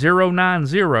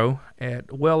 15.090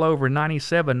 at well over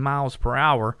 97 miles per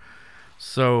hour.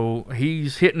 So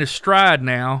he's hitting his stride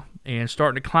now and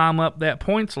starting to climb up that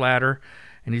points ladder,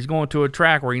 and he's going to a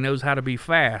track where he knows how to be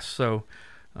fast. So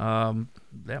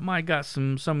that might got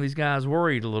some of these guys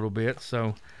worried a little bit.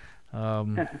 So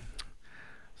so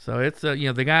it's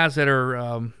the guys that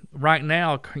are right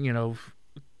now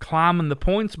climbing the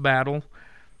points battle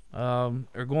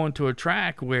are going to a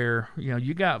track where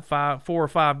you got 4 or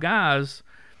 5 guys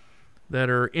that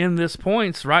are in this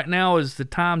points. Right now is the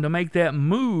time to make that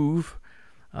move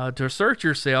to assert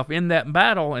yourself in that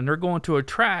battle, and they're going to a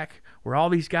track where all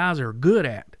these guys are good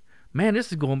at. Man,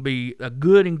 this is going to be a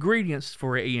good ingredients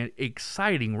for an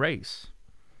exciting race.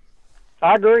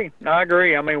 I agree.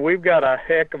 I mean, we've got a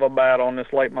heck of a battle on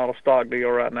this late model stock deal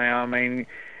right now. I mean,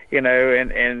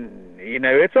 and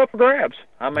it's up for grabs.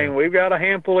 I mean, we've got a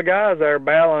handful of guys that are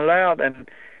battling it out, and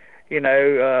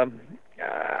I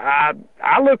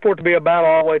look for it to be a battle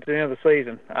all the way to the end of the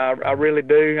season. I really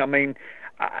do. I mean,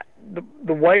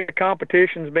 the way the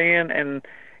competition's been, and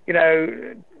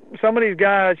some of these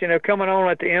guys, coming on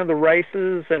at the end of the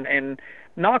races and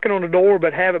knocking on the door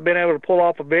but haven't been able to pull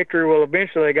off a victory. Well,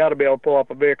 eventually they got to be able to pull off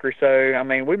a victory. So, I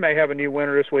mean, we may have a new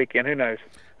winner this weekend. Who knows?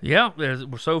 Yeah,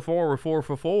 so far we're 4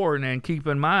 for 4, and then keep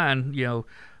in mind,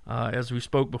 as we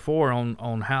spoke before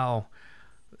on how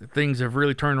things have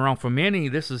really turned around for many.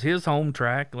 This is his home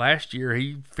track. Last year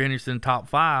he finished in top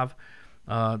 5.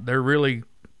 They're really,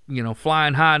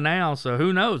 flying high now. So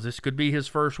who knows? This could be his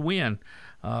first win.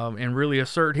 And really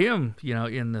assert him,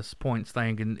 in this points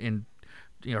thing, and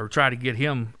try to get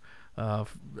him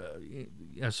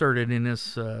asserted in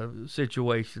this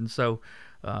situation. So,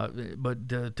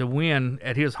 but to win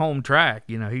at his home track,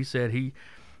 he said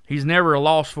he's never a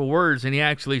loss for words, and he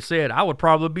actually said, I would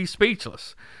probably be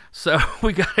speechless. So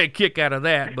we got a kick out of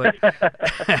that,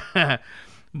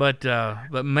 but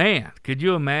man, could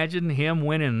you imagine him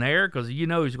winning there? Because he's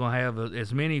going to have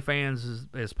as many fans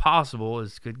as possible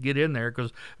as could get in there,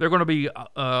 because they're going to be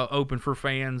open for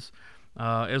fans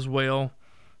as well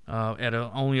at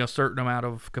only a certain amount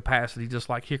of capacity, just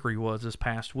like Hickory was this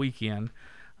past weekend.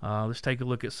 Let's take a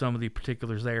look at some of the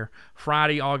particulars there.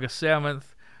 Friday, August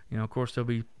 7th. Of course, they'll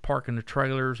be parking the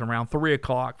trailers around 3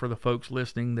 o'clock for the folks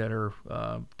listening that are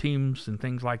teams and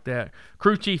things like that.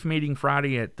 Crew chief meeting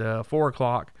Friday at 4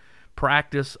 o'clock.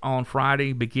 Practice on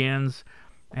Friday begins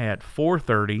at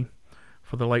 4:30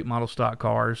 for the late model stock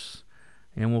cars,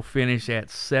 and we'll finish at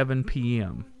 7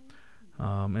 p.m.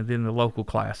 And then the local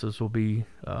classes will be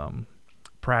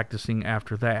practicing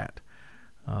after that.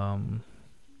 And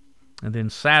then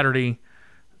Saturday,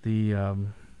 the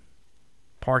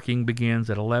parking begins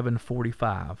at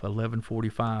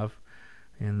 11:45,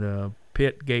 and the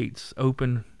pit gates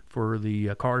open for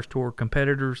the Cars Tour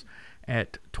competitors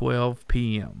at 12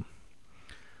 p.m.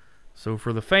 So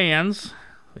for the fans,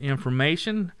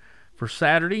 information for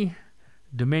Saturday,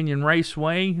 Dominion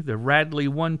Raceway, the Radley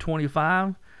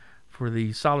 125 for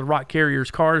the Solid Rock Carriers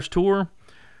Cars Tour.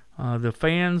 The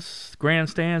fans,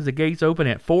 grandstands, the gates open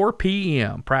at 4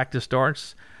 p.m. Practice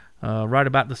starts right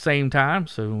about the same time.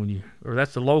 So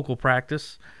that's the local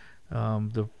practice.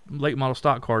 The late model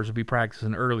stock cars will be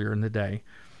practicing earlier in the day.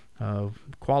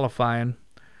 Qualifying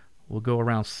will go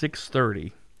around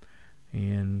 6:30,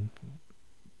 and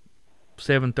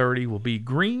 7:30 will be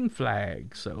green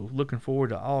flag. So looking forward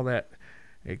to all that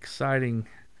exciting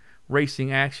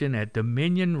racing action at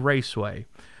Dominion Raceway.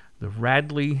 The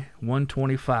Radley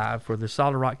 125 for the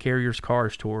Solid Rock Carriers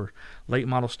Cars Tour, late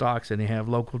model stocks, and they have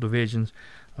local divisions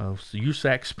of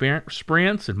USAC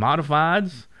Sprints and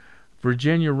Modifieds,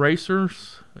 Virginia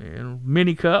Racers, and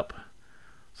Mini Cup.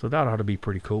 So that ought to be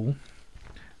pretty cool.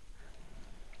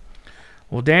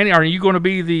 Well, Danny, are you going to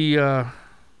be the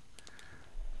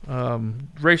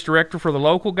race director for the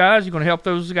local guys? You going to help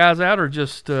those guys out, or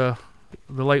just the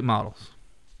late models?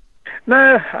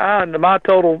 No, my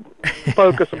total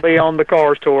focus will be on the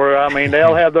Cars Tour. I mean,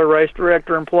 they'll have their race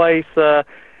director in place, and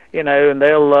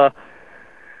they'll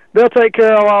take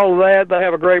care of all of that. They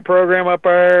have a great program up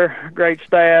there, great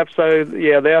staff. So,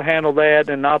 yeah, they'll handle that,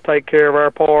 and I'll take care of our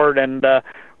part, and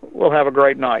we'll have a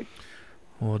great night.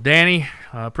 Well, Danny,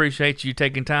 I appreciate you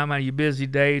taking time out of your busy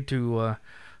day to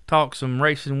talk some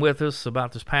racing with us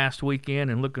about this past weekend,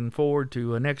 and looking forward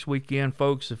to next weekend,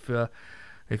 folks.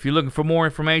 If you're looking for more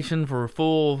information for a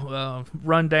full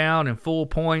rundown and full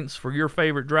points for your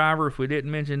favorite driver, if we didn't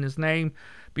mention his name,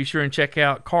 be sure and check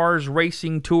out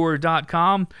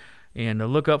carsracingtour.com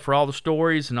and look up for all the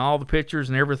stories and all the pictures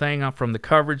and everything from the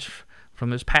coverage from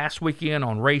this past weekend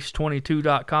on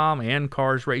race22.com and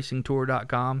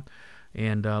carsracingtour.com,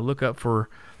 and look up for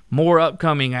more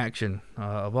upcoming action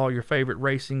of all your favorite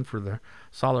racing for the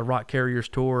Solid Rock Carriers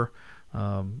Tour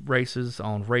races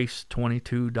on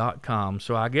race22.com.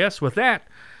 So I guess with that,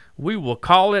 we will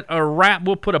call it a wrap.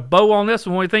 We'll put a bow on this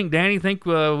one. What do you think, Danny? Think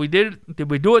we did it?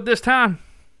 Did we do it this time?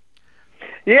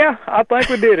 Yeah, I think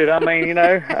we did it. I mean,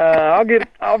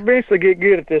 I'll eventually get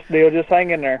good at this deal. Just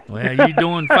hang in there. Well, you're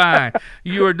doing fine.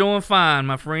 You are doing fine,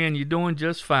 my friend. You're doing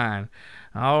just fine.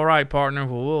 All right, partner.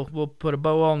 Well, we'll put a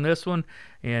bow on this one,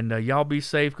 and y'all be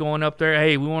safe going up there.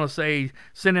 Hey, we want to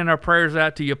send in our prayers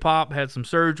out to your pop. Had some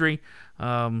surgery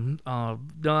done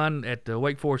at the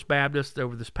Wake Forest Baptist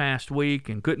over this past week,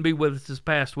 and couldn't be with us this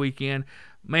past weekend.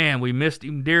 Man, we missed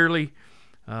him dearly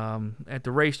at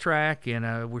the racetrack,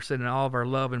 and we're sending all of our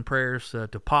love and prayers to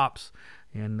Pops,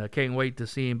 and can't wait to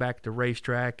see him back at the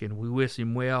racetrack, and we wish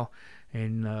him well.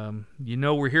 And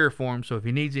we're here for him, so if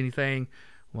he needs anything,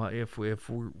 well, if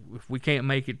we can't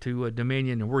make it to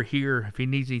Dominion and we're here, if he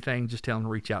needs anything, just tell him to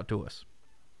reach out to us.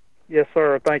 Yes,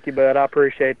 sir. Thank you, bud. I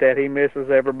appreciate that. He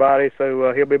misses everybody,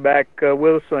 so he'll be back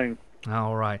with us soon.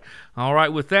 All right.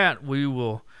 With that, we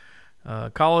will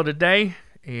call it a day,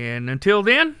 and until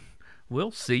then,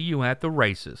 we'll see you at the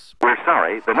races. We're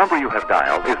sorry, the number you have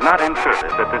dialed is not in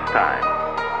service at this time.